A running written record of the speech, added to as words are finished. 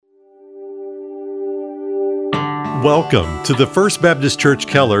Welcome to the First Baptist Church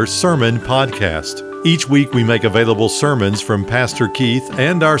Keller Sermon Podcast. Each week we make available sermons from Pastor Keith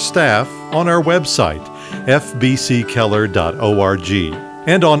and our staff on our website, fbckeller.org.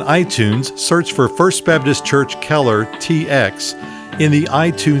 And on iTunes, search for First Baptist Church Keller TX in the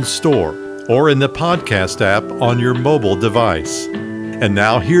iTunes Store or in the podcast app on your mobile device. And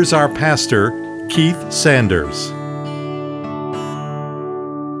now here's our pastor, Keith Sanders.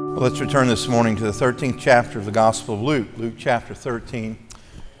 Let's return this morning to the 13th chapter of the Gospel of Luke, Luke chapter 13.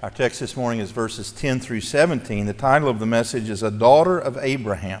 Our text this morning is verses 10 through 17. The title of the message is A Daughter of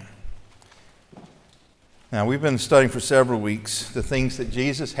Abraham. Now, we've been studying for several weeks the things that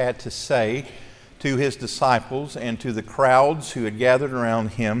Jesus had to say to his disciples and to the crowds who had gathered around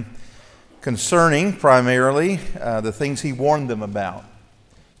him concerning primarily the things he warned them about,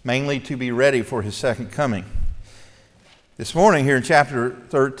 mainly to be ready for his second coming. This morning here in chapter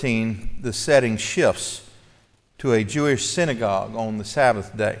 13, the setting shifts to a Jewish synagogue on the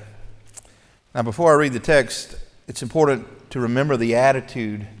Sabbath day. Now, before I read the text, it's important to remember the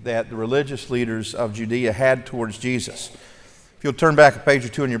attitude that the religious leaders of Judea had towards Jesus. If you'll turn back a page or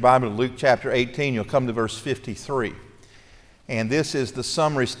two in your Bible to Luke chapter 18, you'll come to verse 53. And this is the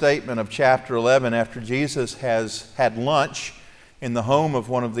summary statement of chapter 11 after Jesus has had lunch in the home of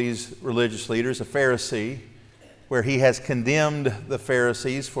one of these religious leaders, a Pharisee, where he has condemned the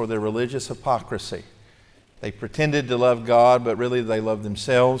Pharisees for their religious hypocrisy. They pretended to love God, but really they loved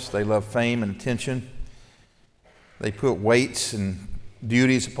themselves. They loved fame and attention. They put weights and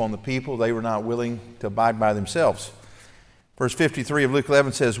duties upon the people they were not willing to abide by themselves. Verse 53 of Luke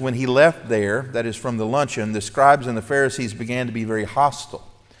 11 says, "When he left there," that is from the luncheon, "the scribes and the Pharisees began to be very hostile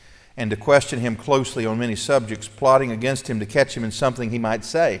and to question him closely on many subjects, plotting against him to catch him in something he might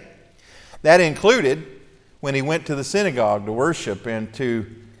say." That included when he went to the synagogue to worship and to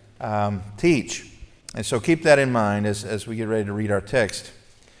teach. And so keep that in mind as we get ready to read our text.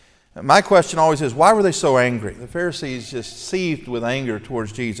 My question always is, why were they so angry? The Pharisees just seethed with anger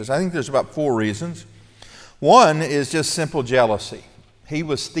towards Jesus. I think there's about 4 reasons. One is just simple jealousy. He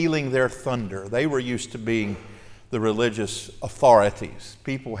was stealing their thunder. They were used to being the religious authorities.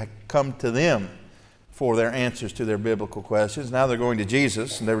 People had come to them for their answers to their biblical questions. Now they're going to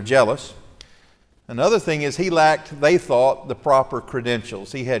Jesus, and they were jealous. Another thing is he lacked, they thought, the proper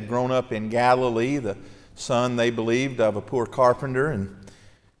credentials. He had grown up in Galilee, the son, they believed, of a poor carpenter, and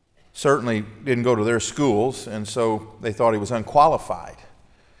certainly didn't go to their schools, and so they thought he was unqualified.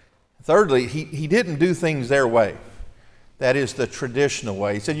 Thirdly, he didn't do things their way. That is the traditional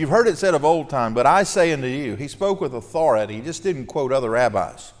way. He said, "You've heard it said of old time, but I say unto you." He spoke with authority. He just didn't quote other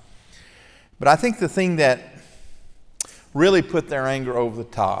rabbis. But I think the thing that really put their anger over the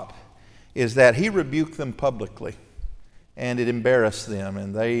top is that he rebuked them publicly, and it embarrassed them,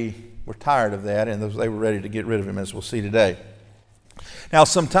 and they were tired of that, and they were ready to get rid of him, as we'll see today. Now,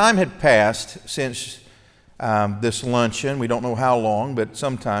 some time had passed since this luncheon. We don't know how long, but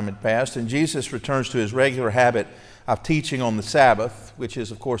some time had passed, and Jesus returns to his regular habit of teaching on the Sabbath, which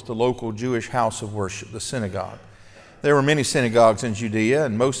is, of course, the local Jewish house of worship, the synagogue. There were many synagogues in Judea,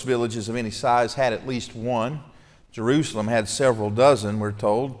 and most villages of any size had at least one. Jerusalem had several dozen, we're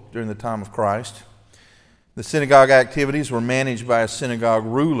told, during the time of Christ. The synagogue activities were managed by a synagogue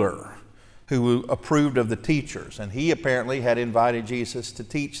ruler who approved of the teachers, and he apparently had invited Jesus to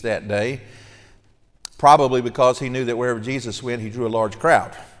teach that day, probably because he knew that wherever Jesus went, he drew a large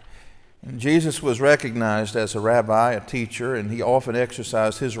crowd. And Jesus was recognized as a rabbi, a teacher, and he often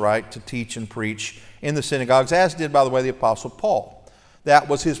exercised his right to teach and preach in the synagogues, as did, by the way, the Apostle Paul. That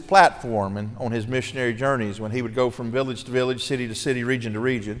was his platform and on his missionary journeys. When he would go from village to village, city to city, region to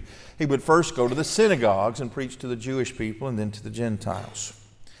region, he would first go to the synagogues and preach to the Jewish people and then to the Gentiles.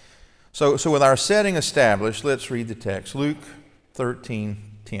 So with our setting established, let's read the text. Luke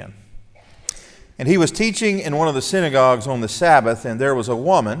 13:10. "And he was teaching in one of the synagogues on the Sabbath, and there was a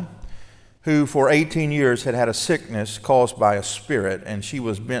woman who for 18 years had had a sickness caused by a spirit, and she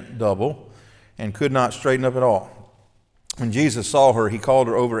was bent double and could not straighten up at all. When Jesus saw her, he called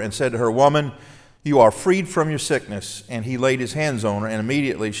her over and said to her, 'Woman, you are freed from your sickness.' And he laid his hands on her, and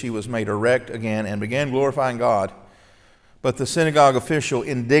immediately she was made erect again and began glorifying God. But the synagogue official,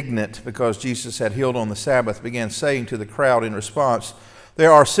 indignant because Jesus had healed on the Sabbath, began saying to the crowd in response,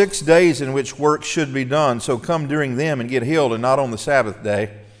 'There are 6 days in which work should be done, so come during them and get healed, and not on the Sabbath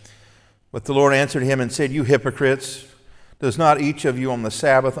day.' But the Lord answered him and said, 'You hypocrites! Does not each of you on the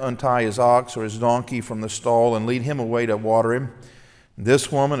Sabbath untie his ox or his donkey from the stall and lead him away to water him?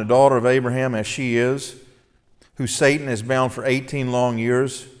 This woman, a daughter of Abraham as she is, who Satan has bound for 18 long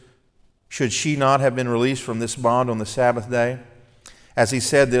years, should she not have been released from this bond on the Sabbath day?' As he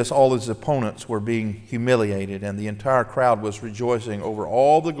said this, all his opponents were being humiliated, and the entire crowd was rejoicing over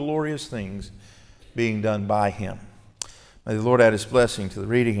all the glorious things being done by him. May the Lord add his blessing to the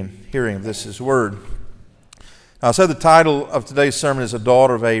reading and hearing of this his word. Now, I said the title of today's sermon is A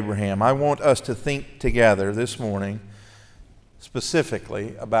Daughter of Abraham. I want us to think together this morning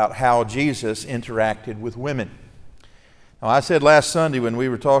specifically about how Jesus interacted with women. Now, I said last Sunday when we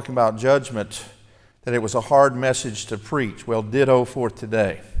were talking about judgment that it was a hard message to preach. Well, ditto for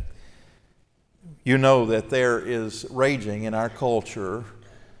today. You know that there is raging in our culture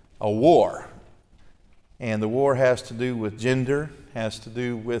a war. And the war has to do with gender, has to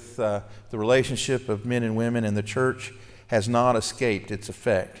do with the relationship of men and women, and the church has not escaped its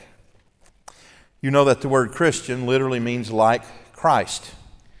effect. You know that the word Christian literally means like Christ.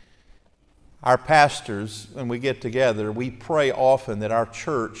 Our pastors, when we get together, we pray often that our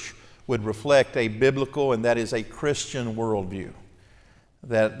church would reflect a biblical, and that is a Christian worldview.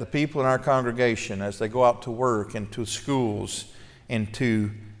 That the people in our congregation, as they go out to work and to schools and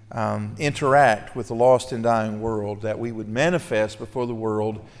to interact with the lost and dying world, that we would manifest before the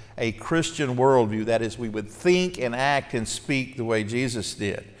world a Christian worldview. That is, we would think and act and speak the way Jesus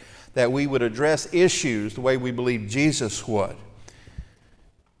did. That we would address issues the way we believe Jesus would.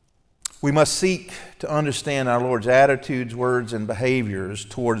 We must seek to understand our Lord's attitudes, words, and behaviors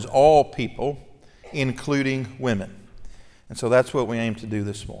towards all people, including women. And so that's what we aim to do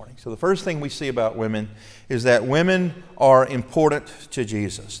this morning. So the first thing we see about women is that women are important to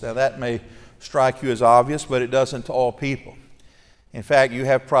Jesus. Now that may strike you as obvious, but it doesn't to all people. In fact, you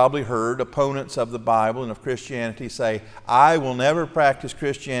have probably heard opponents of the Bible and of Christianity say, I will never practice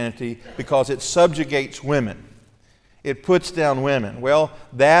Christianity because it subjugates women. It puts down women. Well,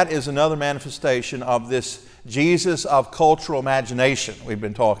 that is another manifestation of this Jesus of cultural imagination we've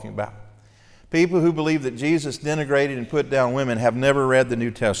been talking about. People who believe that Jesus denigrated and put down women have never read the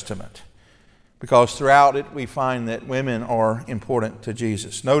New Testament, because throughout it we find that women are important to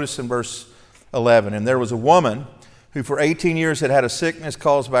Jesus. Notice in verse 11, and there was a woman who for 18 years had had a sickness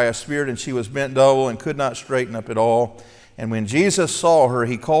caused by a spirit, and she was bent double and could not straighten up at all. And when Jesus saw her,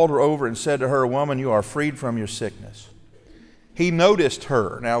 he called her over and said to her, Woman, you are freed from your sickness. He noticed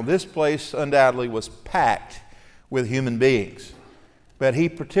her. Now this place undoubtedly was packed with human beings, but he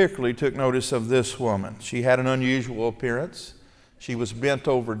particularly took notice of this woman. She had an unusual appearance. She was bent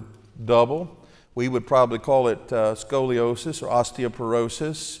over double. We would probably call it scoliosis or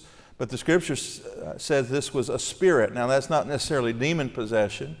osteoporosis, but the Scripture says this was a spirit. Now that's not necessarily demon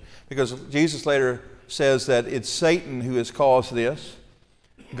possession, because Jesus later says that it's Satan who has caused this.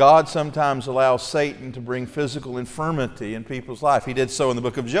 God sometimes allows Satan to bring physical infirmity in people's life. He did so in the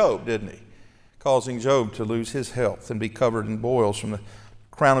book of Job, didn't he? Causing Job to lose his health and be covered in boils from the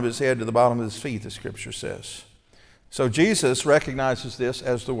crown of his head to the bottom of his feet, the Scripture says. So Jesus recognizes this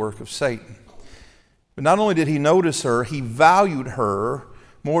as the work of Satan. But not only did he notice her, he valued her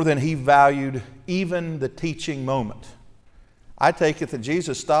more than he valued even the teaching moment. I take it that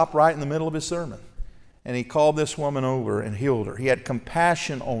Jesus stopped right in the middle of his sermon, and he called this woman over and healed her. He had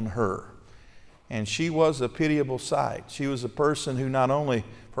compassion on her. And she was a pitiable sight. She was a person who not only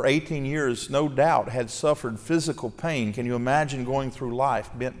for 18 years, no doubt, had suffered physical pain. Can you imagine going through life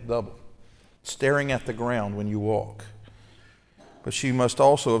bent double, staring at the ground when you walk? But she must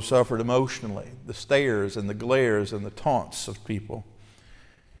also have suffered emotionally, the stares and the glares and the taunts of people.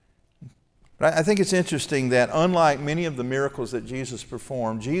 But I think it's interesting that unlike many of the miracles that Jesus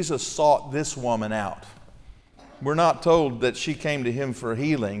performed, Jesus sought this woman out. We're not told that she came to him for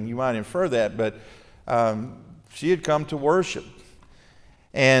healing. You might infer that, but she had come to worship.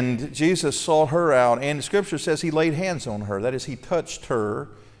 And Jesus sought her out, and the Scripture says he laid hands on her. That is, he touched her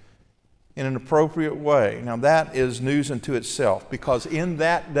in an appropriate way. Now that is news unto itself, because in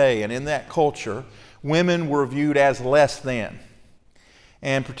that day and in that culture, women were viewed as less than.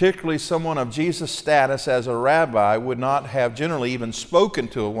 And particularly someone of Jesus' status as a rabbi would not have generally even spoken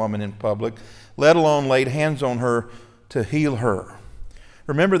to a woman in public, let alone laid hands on her to heal her.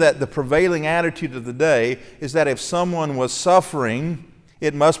 Remember that the prevailing attitude of the day is that if someone was suffering,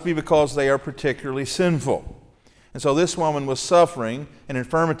 it must be because they are particularly sinful. And so this woman was suffering an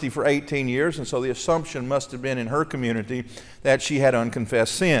infirmity for 18 years, and so the assumption must have been in her community that she had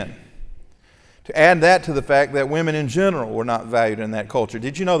unconfessed sin. To add that to the fact that women in general were not valued in that culture.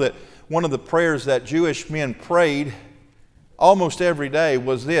 Did you know that one of the prayers that Jewish men prayed almost every day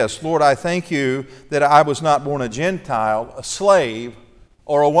was this: Lord, I thank you that I was not born a Gentile, a slave,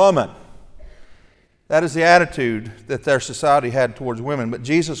 or a woman. That is the attitude that their society had towards women. But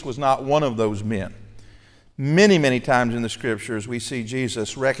Jesus was not one of those men. Many, many times in the Scriptures we see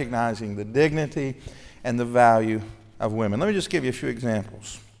Jesus recognizing the dignity and the value of women. Let me just give you a few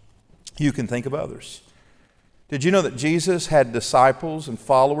examples. You can think of others. Did you know that Jesus had disciples and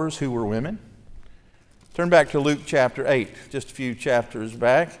followers who were women? Turn back to Luke chapter 8, just a few chapters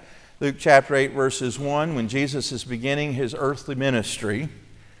back. Luke chapter 8, verses 1, when Jesus is beginning his earthly ministry.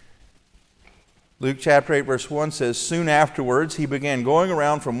 Luke chapter 8, verse 1 says, "Soon afterwards he began going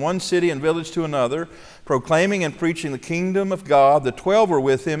around from one city and village to another, proclaiming and preaching the kingdom of God. The 12 were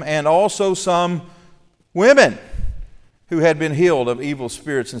with him, and also some women who had been healed of evil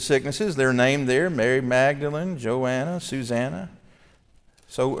spirits and sicknesses." They're named there: Mary Magdalene, Joanna, Susanna.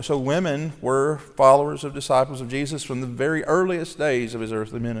 So women were followers of disciples of Jesus from the very earliest days of his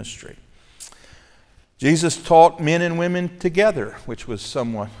earthly ministry. Jesus taught men and women together, which was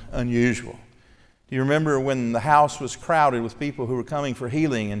somewhat unusual. Do you remember when the house was crowded with people who were coming for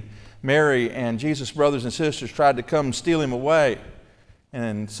healing, and Mary and Jesus' brothers and sisters tried to come steal him away?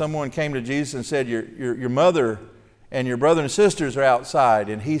 And someone came to Jesus and said, your mother and your brother and sisters are outside.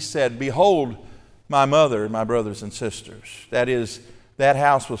 And he said, "Behold, my mother and my brothers and sisters." That is, that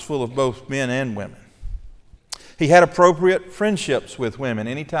house was full of both men and women. He had appropriate friendships with women.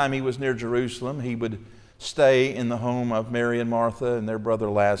 Anytime he was near Jerusalem, he would stay in the home of Mary and Martha and their brother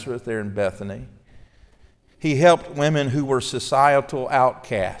Lazarus there in Bethany. He helped women who were societal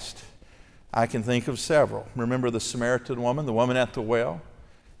outcasts. I can think of several. Remember the Samaritan woman, the woman at the well,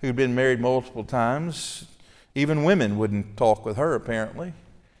 who'd been married multiple times. Even women wouldn't talk with her, apparently.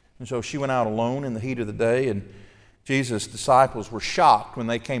 And so she went out alone in the heat of the day, and Jesus' disciples were shocked when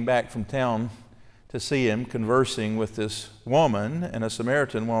they came back from town to see him conversing with this woman, and a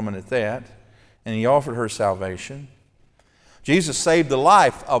Samaritan woman at that, and he offered her salvation. Jesus saved the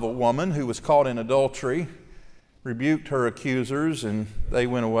life of a woman who was caught in adultery, rebuked her accusers, and they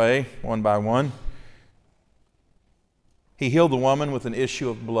went away one by one. He healed the woman with an issue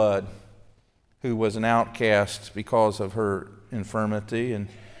of blood who was an outcast because of her infirmity. And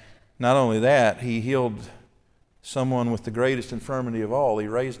not only that, he healed someone with the greatest infirmity of all. He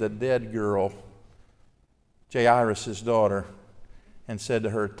raised a dead girl, Jairus' daughter, and said to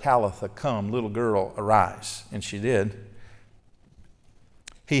her, "Talitha, come, little girl, arise." And she did.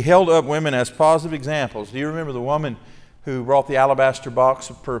 He held up women as positive examples. Do you remember the woman who brought the alabaster box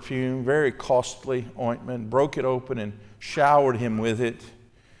of perfume, very costly ointment, broke it open and showered him with it?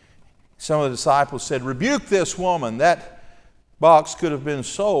 Some of the disciples said, "Rebuke this woman. That box could have been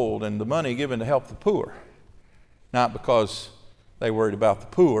sold and the money given to help the poor." Not because they worried about the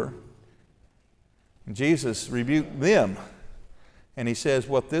poor. And Jesus rebuked them. And he says,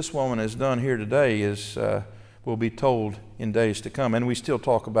 what this woman has done here today is will be told in days to come. And we still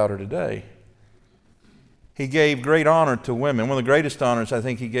talk about her today. He gave great honor to women. One of the greatest honors I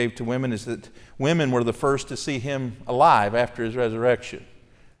think he gave to women is that women were the first to see him alive after his resurrection.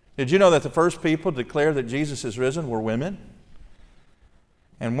 Did you know that the first people to declare that Jesus is risen were women?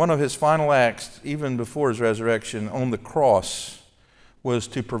 And one of his final acts, even before his resurrection on the cross, was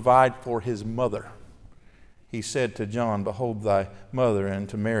to provide for his mother. He said to John, "Behold thy mother," and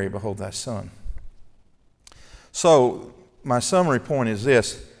to Mary, "Behold thy son." So, my summary point is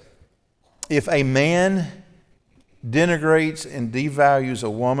this: if a man denigrates and devalues a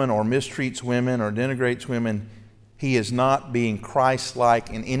woman, or mistreats women, or denigrates women, he is not being Christ-like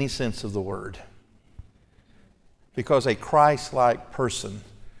in any sense of the word. Because a Christ-like person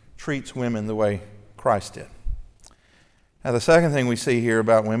treats women the way Christ did. Now, the second thing we see here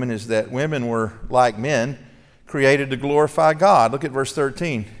about women is that women were, like men, created to glorify God. Look at verse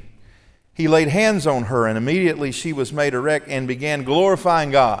 13. He laid hands on her, and immediately she was made erect and began glorifying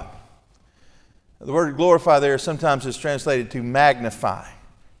God. The word glorify there sometimes is translated to magnify,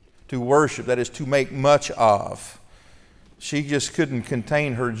 to worship, that is, to make much of. She just couldn't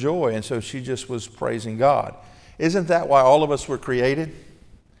contain her joy, and so she just was praising God. Isn't that why all of us were created?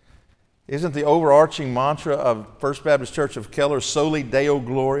 Isn't the overarching mantra of First Baptist Church of Keller soli Deo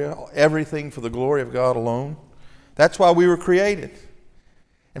Gloria, everything for the glory of God alone? That's why we were created.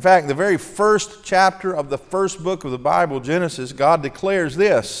 In fact, the very first chapter of the first book of the Bible, Genesis, God declares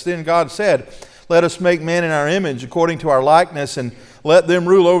this. Then God said, "Let us make man in our image, according to our likeness, and let them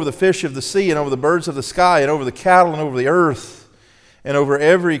rule over the fish of the sea, and over the birds of the sky, and over the cattle, and over the earth, and over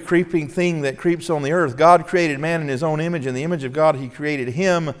every creeping thing that creeps on the earth." God created man in his own image. In the image of God he created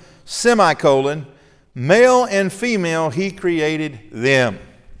him, male and female he created them.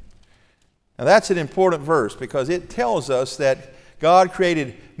 Now that's an important verse because it tells us that God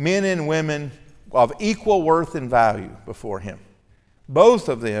created men and women of equal worth and value before him. Both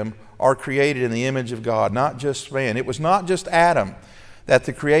of them are created in the image of God, not just man. It was not just Adam that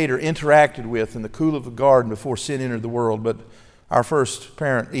the Creator interacted with in the cool of the garden before sin entered the world, but our first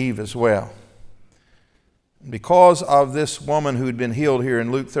parent, Eve, as well. Because of this woman who had been healed here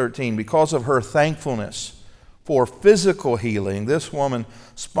in Luke 13, because of her thankfulness for physical healing, this woman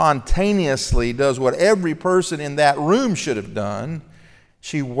spontaneously does what every person in that room should have done.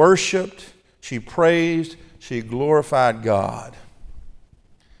 She worshiped, she praised, she glorified God.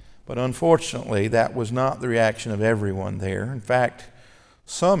 But unfortunately, that was not the reaction of everyone there. In fact,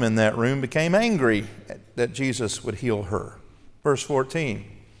 some in that room became angry that Jesus would heal her. Verse 14.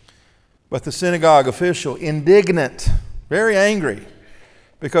 But the synagogue official, indignant, very angry,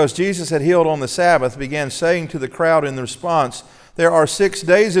 because Jesus had healed on the Sabbath, began saying to the crowd in response, "There are 6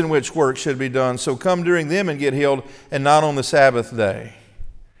 days in which work should be done, so come during them and get healed, and not on the Sabbath day."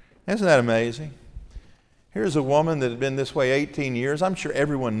 Isn't that amazing? Here's a woman that had been this way 18 years. I'm sure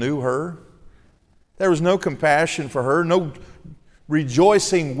everyone knew her. There was no compassion for her, no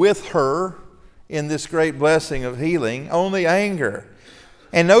rejoicing with her in this great blessing of healing, only anger.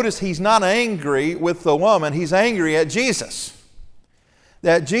 And notice he's not angry with the woman, he's angry at Jesus.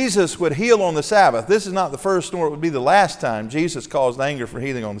 That Jesus would heal on the Sabbath. This is not the first nor it would be the last time Jesus caused anger for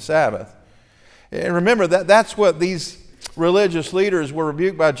healing on the Sabbath. And remember, that's what these religious leaders were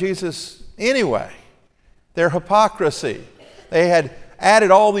rebuked by Jesus anyway. Their hypocrisy. They had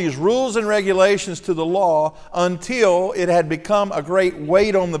added all these rules and regulations to the law until it had become a great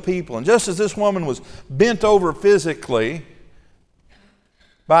weight on the people. And just as this woman was bent over physically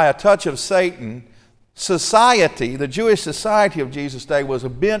by a touch of Satan, society, the Jewish society of Jesus' day, was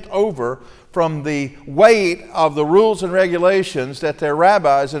bent over from the weight of the rules and regulations that their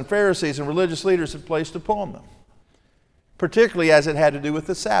rabbis and Pharisees and religious leaders had placed upon them, particularly as it had to do with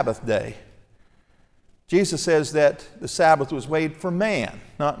the Sabbath day. Jesus says that the Sabbath was made for man,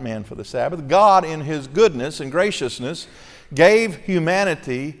 not man for the Sabbath. God, in His goodness and graciousness, gave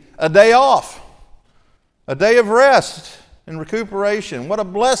humanity a day off, a day of rest and recuperation. What a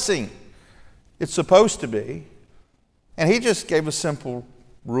blessing it's supposed to be. And He just gave a simple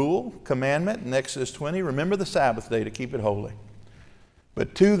rule, commandment in Exodus 20, remember the Sabbath day to keep it holy.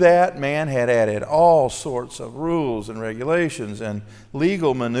 But to that, man had added all sorts of rules and regulations and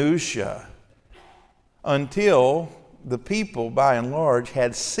legal minutiae, until the people, by and large,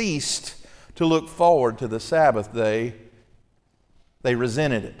 had ceased to look forward to the Sabbath day. They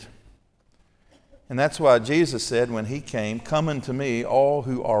resented it. And that's why Jesus said when He came, "Come unto me, all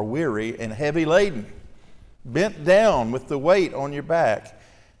who are weary and heavy laden, bent down with the weight on your back,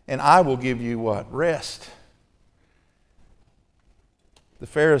 and I will give you" what? Rest. The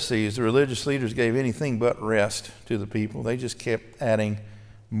Pharisees, the religious leaders, gave anything but rest to the people. They just kept adding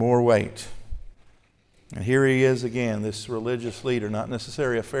more weight. And here he is again, this religious leader, not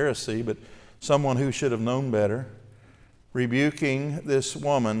necessarily a Pharisee, but someone who should have known better, rebuking this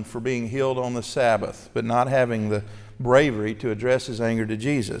woman for being healed on the Sabbath, but not having the bravery to address his anger to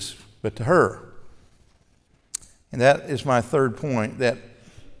Jesus, but to her. And that is my third point, that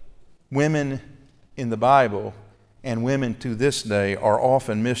women in the Bible and women to this day are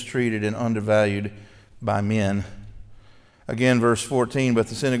often mistreated and undervalued by men. Again, verse 14, but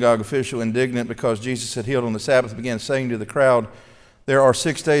the synagogue official, indignant because Jesus had healed on the Sabbath, began saying to the crowd, "There are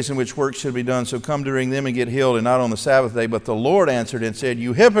 6 days in which work should be done, so come during them and get healed, and not on the Sabbath day." But the Lord answered and said,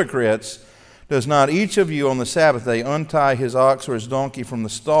 "You hypocrites, does not each of you on the Sabbath day untie his ox or his donkey from the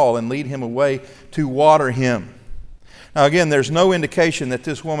stall and lead him away to water him?" Now again, there's no indication that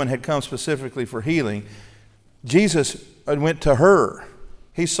this woman had come specifically for healing. Jesus went to her.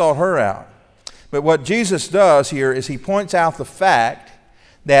 He sought her out. But what Jesus does here is He points out the fact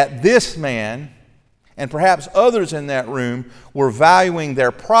that this man, and perhaps others in that room, were valuing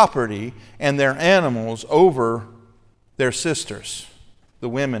their property and their animals over their sisters, the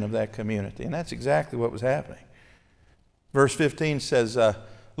women of that community. And that's exactly what was happening. Verse 15 says,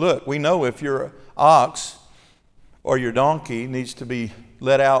 look, we know if your ox or your donkey needs to be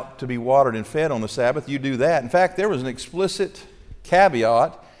let out to be watered and fed on the Sabbath, you do that. In fact, there was an explicit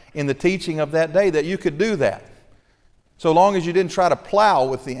caveat in the teaching of that day that you could do that. So long as you didn't try to plow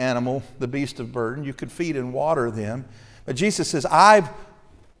with the animal, the beast of burden, you could feed and water them. But Jesus says, I've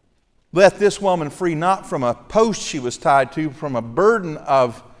let this woman free not from a post she was tied to, from a burden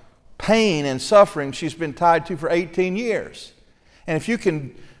of pain and suffering she's been tied to for 18 years. And if you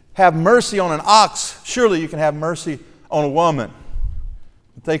can have mercy on an ox, surely you can have mercy on a woman.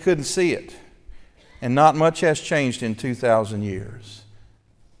 But they couldn't see it. And not much has changed in 2,000 years.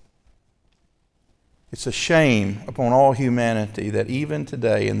 It's a shame upon all humanity that even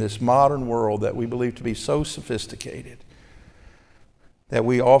today in this modern world that we believe to be so sophisticated, that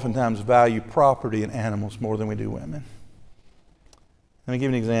we oftentimes value property and animals more than we do women. Let me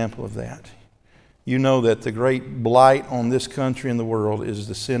give you an example of that. You know that the great blight on this country and the world is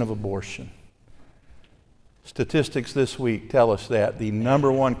the sin of abortion. Statistics this week tell us that the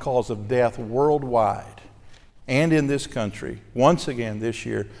number one cause of death worldwide and in this country, once again this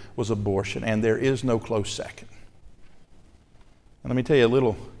year, was abortion, and there is no close second. And let me tell you a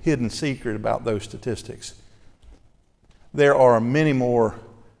little hidden secret about those statistics. There are many more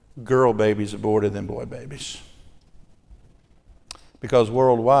girl babies aborted than boy babies. Because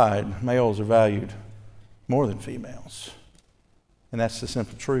worldwide, males are valued more than females. And that's the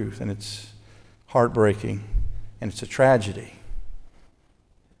simple truth, and it's heartbreaking, and it's a tragedy.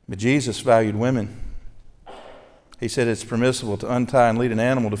 But Jesus valued women. He said it's permissible to untie and lead an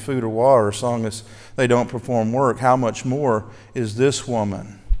animal to food or water as long as they don't perform work. How much more is this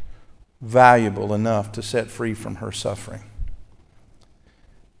woman valuable enough to set free from her suffering?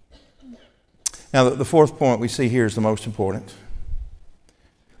 Now, the fourth point we see here is the most important.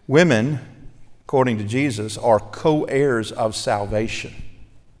 Women, according to Jesus, are co-heirs of salvation.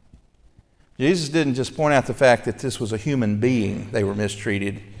 Jesus didn't just point out the fact that this was a human being they were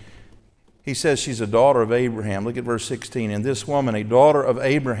mistreated. He says she's a daughter of Abraham. Look at verse 16. And this woman, a daughter of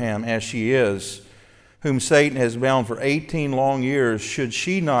Abraham as she is, whom Satan has bound for 18 long years, should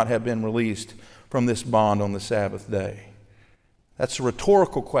she not have been released from this bond on the Sabbath day? That's a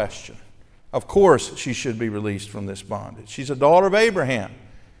rhetorical question. Of course she should be released from this bondage. She's a daughter of Abraham.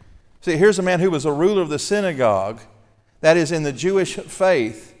 See, here's a man who was a ruler of the synagogue, that is in the Jewish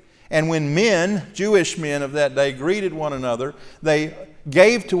faith. And when men, Jewish men of that day, greeted one another, they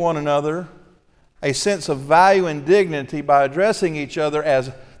gave to one another a sense of value and dignity by addressing each other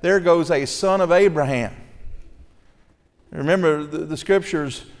as, there goes a son of Abraham. Remember, the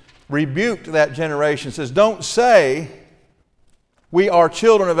Scriptures rebuked that generation. It says, don't say we are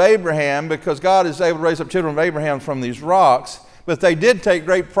children of Abraham because God is able to raise up children of Abraham from these rocks. But they did take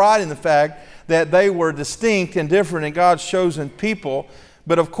great pride in the fact that they were distinct and different in God's chosen people.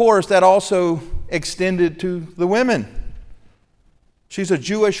 But of course, that also extended to the women. She's a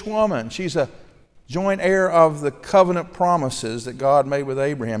Jewish woman. She's a joint heir of the covenant promises that God made with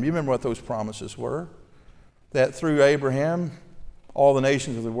Abraham. You remember what those promises were? That through Abraham, all the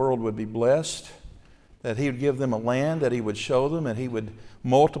nations of the world would be blessed, that he would give them a land, that he would show them, and he would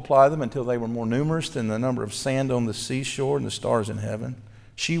multiply them until they were more numerous than the number of sand on the seashore and the stars in heaven.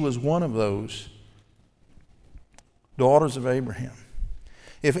 She was one of those daughters of Abraham.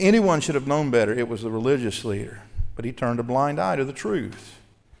 If anyone should have known better, it was the religious leader, but he turned a blind eye to the truth.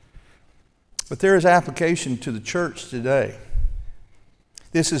 But there is application to the church today.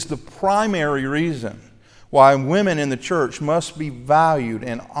 This is the primary reason why women in the church must be valued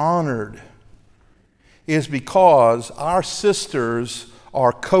and honored, is because our sisters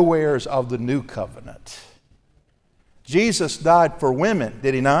are co-heirs of the new covenant. Jesus died for women,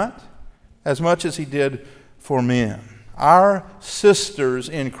 did he not? As much as he did for men. Our sisters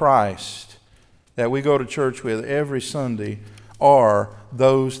in Christ that we go to church with every Sunday are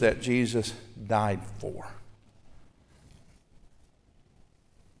those that Jesus died for.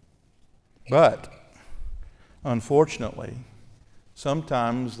 But, unfortunately,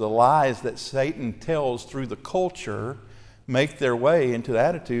 sometimes the lies that Satan tells through the culture make their way into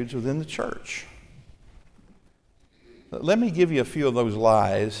attitudes within the church. Let me give you a few of those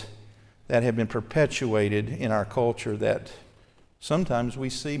lies that have been perpetuated in our culture that sometimes we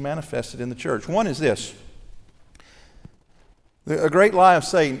see manifested in the church. One is this. A great lie of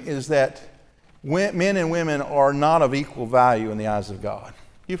Satan is that men and women are not of equal value in the eyes of God.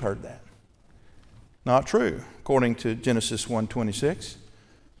 You've heard that. Not true. According to Genesis 1:26,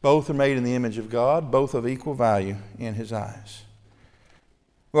 both are made in the image of God, both of equal value in his eyes.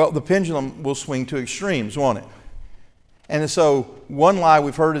 Well, the pendulum will swing to extremes, won't it? And so one lie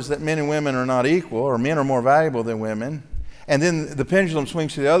we've heard is that men and women are not equal, or men are more valuable than women. And then the pendulum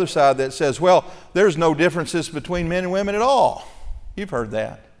swings to the other side that says, well, there's no differences between men and women at all. You've heard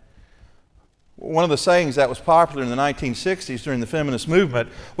that. One of the sayings that was popular in the 1960s during the feminist movement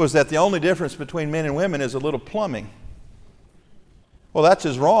was that the only difference between men and women is a little plumbing. Well, that's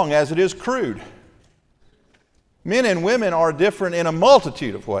as wrong as it is crude. Men and women are different in a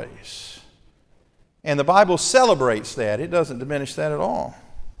multitude of ways. And the Bible celebrates that. It doesn't diminish that at all.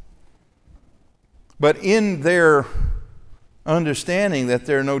 But in their understanding that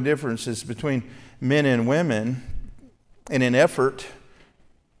there are no differences between men and women, in an effort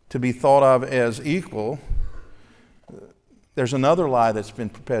to be thought of as equal, there's another lie that's been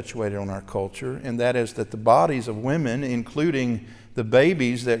perpetuated on our culture, and that is that the bodies of women, including the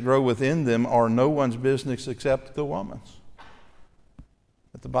babies that grow within them, are no one's business except the woman's.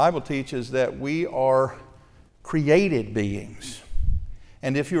 But the Bible teaches that we are created beings.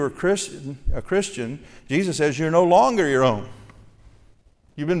 And if you're a Christian, Jesus says you're no longer your own.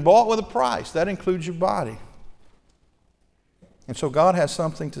 You've been bought with a price. That includes your body. And so God has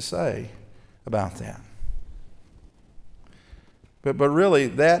something to say about that. But really,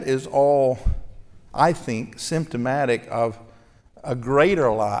 that is all, I think, symptomatic of a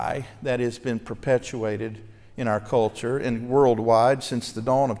greater lie that has been perpetuated in our culture and worldwide since the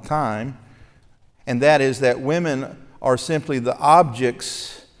dawn of time, and that is that women are simply the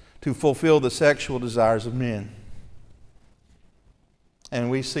objects to fulfill the sexual desires of men.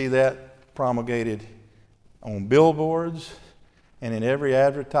 And we see that promulgated on billboards and in every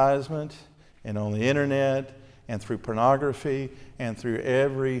advertisement and on the internet and through pornography and through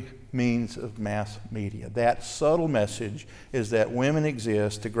every means of mass media. That subtle message is that women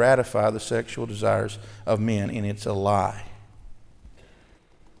exist to gratify the sexual desires of men, and it's a lie.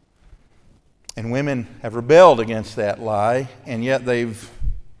 And women have rebelled against that lie, and yet they've,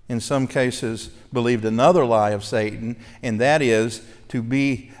 in some cases, believed another lie of Satan, and that is to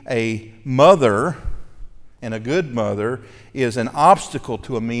be a mother, and a good mother is an obstacle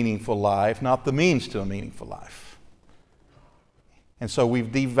to a meaningful life, not the means to a meaningful life. And so we've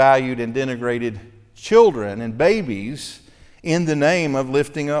devalued and denigrated children and babies in the name of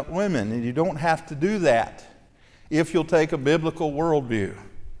lifting up women. And you don't have to do that if you'll take a biblical worldview.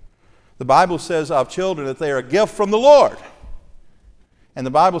 The Bible says of children that they are a gift from the Lord. And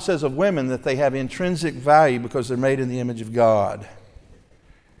the Bible says of women that they have intrinsic value because they're made in the image of God.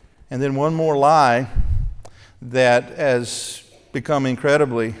 And then one more lie that has become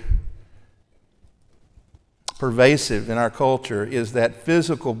incredibly pervasive in our culture is that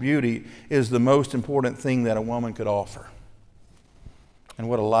physical beauty is the most important thing that a woman could offer. And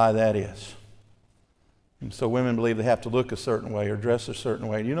what a lie that is. And so women believe they have to look a certain way or dress a certain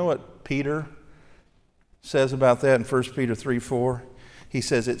way. You know what Peter says about that in 1 Peter 3:4? He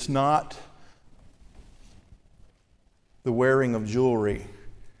says it's not the wearing of jewelry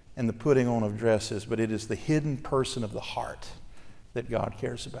and the putting on of dresses, but it is the hidden person of the heart that God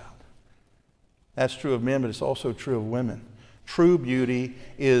cares about. That's true of men, but it's also true of women. True beauty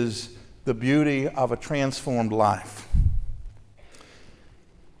is the beauty of a transformed life.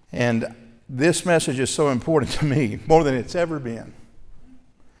 And this message is so important to me, more than it's ever been,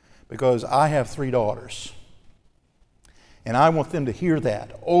 because I have 3 daughters. And I want them to hear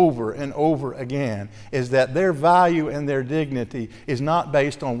that over and over again, is that their value and their dignity is not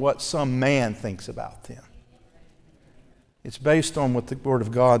based on what some man thinks about them. It's based on what the Word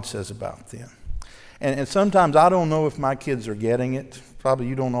of God says about them. And sometimes I don't know if my kids are getting it. Probably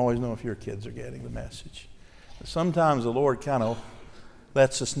you don't always know if your kids are getting the message. But sometimes the Lord kind of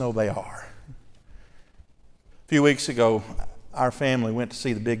lets us know they are. A few weeks ago, our family went to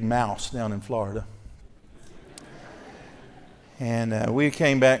see the big mouse down in Florida. And we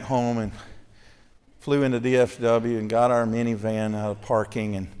came back home and flew into DFW and got our minivan out of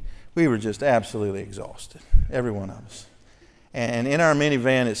parking, and we were just absolutely exhausted, every one of us. And in our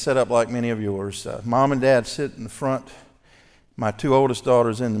minivan, it's set up like many of yours. Mom and Dad sit in the front. My 2 oldest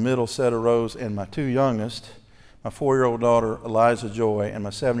daughters in the middle set of rows, and my 2 youngest, my 4-year-old daughter, Eliza Joy, and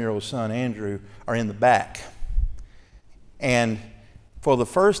my 7-year-old son, Andrew, are in the back. And for the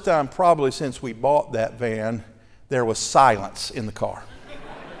first time probably since we bought that van, there was silence in the car.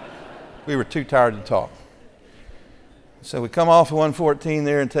 We were too tired to talk. So we come off of 114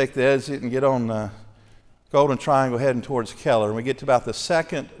 there and take the exit and get on Golden Triangle heading towards Keller. And we get to about the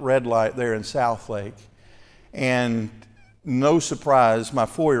second red light there in Southlake. And no surprise, my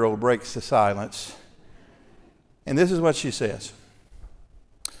 4-year-old breaks the silence. And this is what she says.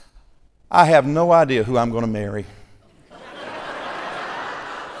 I have no idea who I'm going to marry.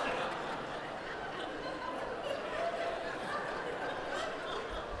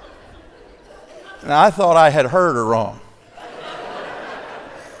 And I thought I had heard her wrong.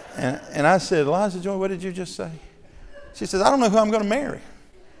 And I said, Eliza Joy, what did you just say? She says, I don't know who I'm going to marry.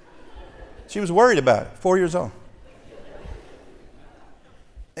 She was worried about it, 4 years old.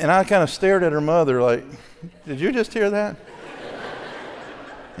 And I kind of stared at her mother like, did you just hear that?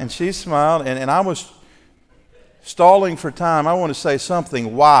 And she smiled, and I was stalling for time. I want to say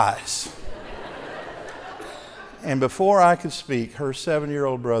something wise. And before I could speak, her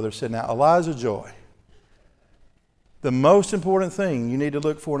 7-year-old brother said, now, Eliza Joy, the most important thing you need to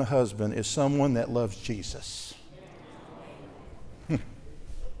look for in a husband is someone that loves Jesus.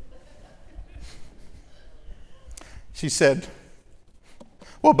 She said,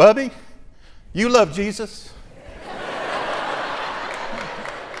 well, Bubby, you love Jesus?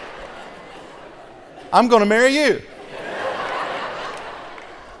 I'm going to marry you.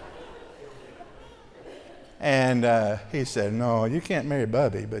 And he said, no, you can't marry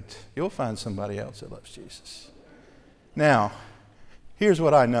Bubby, but you'll find somebody else that loves Jesus. Now, here's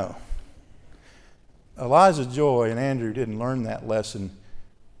what I know. Eliza Joy and Andrew didn't learn that lesson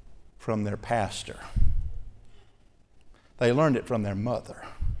from their pastor. They learned it from their mother.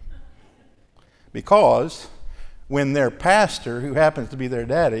 Because when their pastor, who happens to be their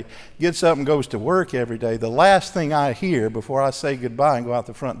daddy, gets up and goes to work every day, the last thing I hear before I say goodbye and go out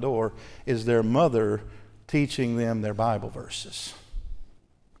the front door is their mother teaching them their Bible verses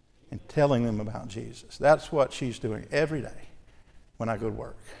and telling them about Jesus. That's what she's doing every day when I go to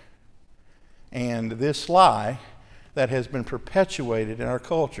work. And this lie that has been perpetuated in our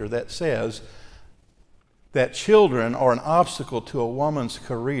culture that says that children are an obstacle to a woman's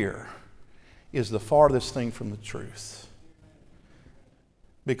career is the farthest thing from the truth.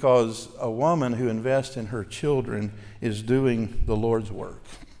 Because a woman who invests in her children is doing the Lord's work.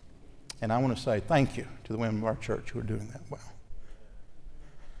 And I want to say thank you to the women of our church who are doing that well.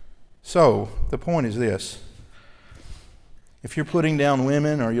 So, the point is this. If you're putting down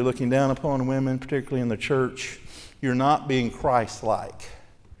women or you're looking down upon women, particularly in the church, you're not being Christ-like.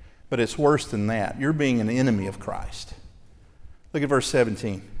 But it's worse than that. You're being an enemy of Christ. Look at verse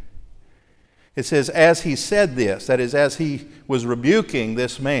 17. It says, as he said this, that is, as he was rebuking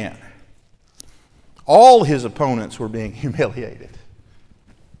this man, all his opponents were being humiliated.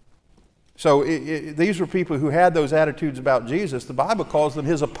 So these were people who had those attitudes about Jesus. The Bible calls them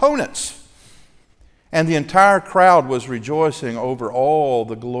his opponents. And the entire crowd was rejoicing over all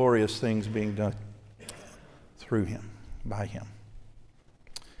the glorious things being done through him, by him.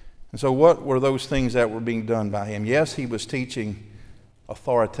 And so what were those things that were being done by him? Yes, he was teaching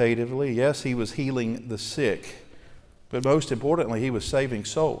authoritatively. Yes, he was healing the sick. But most importantly, he was saving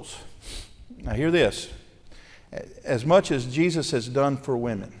souls. Now hear this. As much as Jesus has done for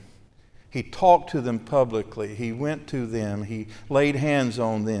women, he talked to them publicly. He went to them. He laid hands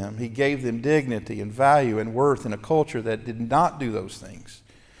on them. He gave them dignity and value and worth in a culture that did not do those things.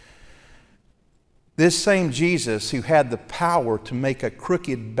 This same Jesus who had the power to make a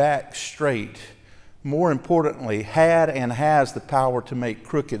crooked back straight, more importantly, had and has the power to make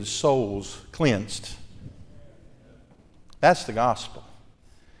crooked souls cleansed. That's the gospel.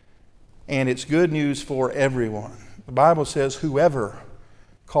 And it's good news for everyone. The Bible says whoever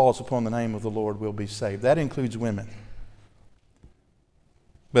calls upon the name of the Lord will be saved. That includes women.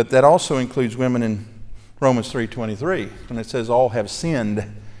 But that also includes women in Romans 3:23, when it says all have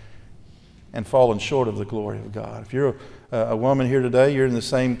sinned and fallen short of the glory of God. If you're a woman here today, you're in the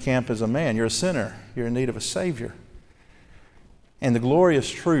same camp as a man. You're a sinner. You're in need of a Savior. And the glorious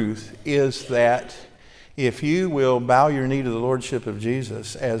truth is that if you will bow your knee to the Lordship of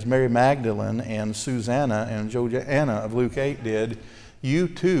Jesus, as Mary Magdalene and Susanna and Joanna of Luke 8 did, you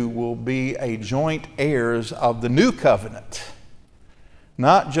too will be a joint heirs of the new covenant.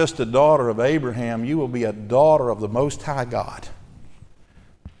 Not just a daughter of Abraham, you will be a daughter of the Most High God.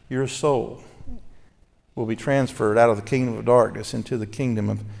 Your soul will be transferred out of the kingdom of darkness into the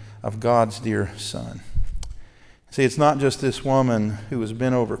kingdom of God's dear Son. See, it's not just this woman who has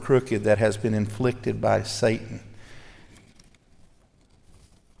been over crooked that has been inflicted by Satan.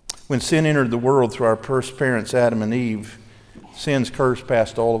 When sin entered the world through our first parents, Adam and Eve, sin's curse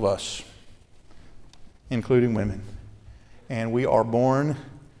passed all of us, including women. And we are born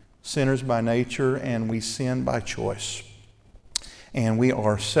sinners by nature, and we sin by choice. And we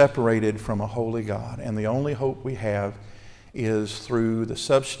are separated from a holy God. And the only hope we have is through the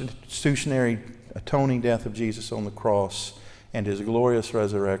substitutionary atoning death of Jesus on the cross and his glorious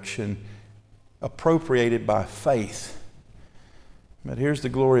resurrection, appropriated by faith. But here's the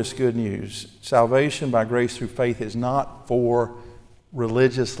glorious good news. Salvation by grace through faith is not for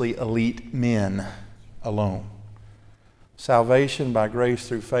religiously elite men alone. Salvation by grace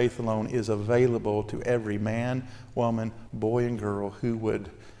through faith alone is available to every man, woman, boy, and girl who would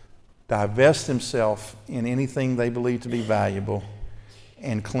divest himself in anything they believe to be valuable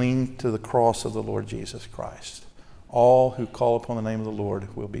and cling to the cross of the Lord Jesus Christ. All who call upon the name of the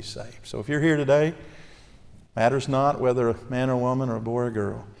Lord will be saved. So if you're here today, matters not whether a man or woman or a boy or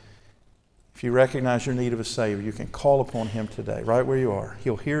girl, if you recognize your need of a Savior, you can call upon him today, right where you are.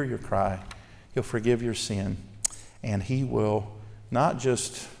 He'll hear your cry. He'll forgive your sin. And he will not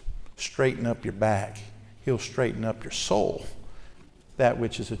just straighten up your back, he'll straighten up your soul, that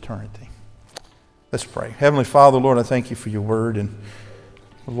which is eternity. Let's pray. Heavenly Father, Lord, I thank you for your word. And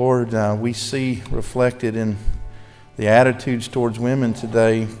Lord, we see reflected in the attitudes towards women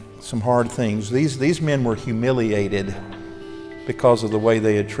today some hard things. These men were humiliated because of the way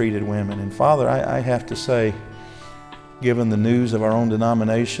they had treated women. And Father, I have to say, given the news of our own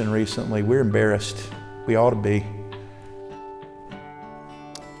denomination recently, we're embarrassed. We ought to be.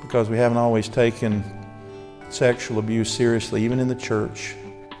 Because we haven't always taken sexual abuse seriously, even in the church.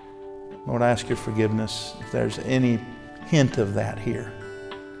 Lord, I ask your forgiveness if there's any hint of that here.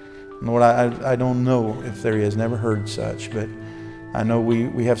 Lord, I don't know if there is, never heard such, but I know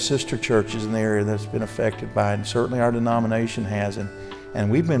we have sister churches in the area that's been affected by it, and certainly our denomination has, and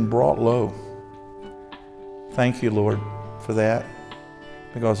we've been brought low. Thank you, Lord, for that,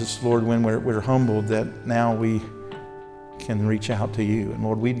 because it's, Lord, when we're humbled that now we can reach out to you. And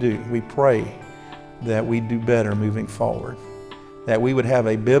Lord, we do. We pray that we do better moving forward, that we would have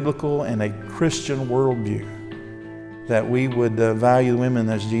a biblical and a Christian worldview, that we would value women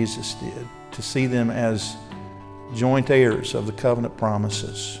as Jesus did, to see them as joint heirs of the covenant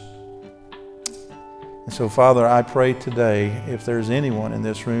promises. And so, Father, I pray today, if there's anyone in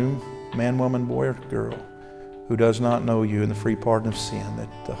this room, man, woman, boy, or girl, who does not know you in the free pardon of sin, that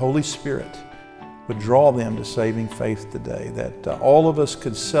the Holy Spirit would draw them to saving faith today, that all of us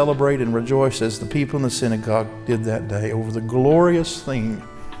could celebrate and rejoice as the people in the synagogue did that day over the glorious thing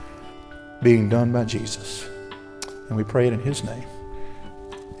being done by Jesus. And we pray it in his name.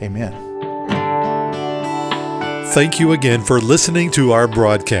 Amen. Thank you again for listening to our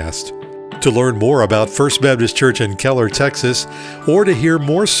broadcast. To learn more about First Baptist Church in Keller, Texas, or to hear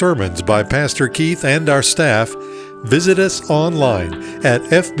more sermons by Pastor Keith and our staff, visit us online at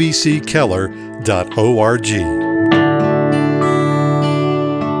fbckeller.org.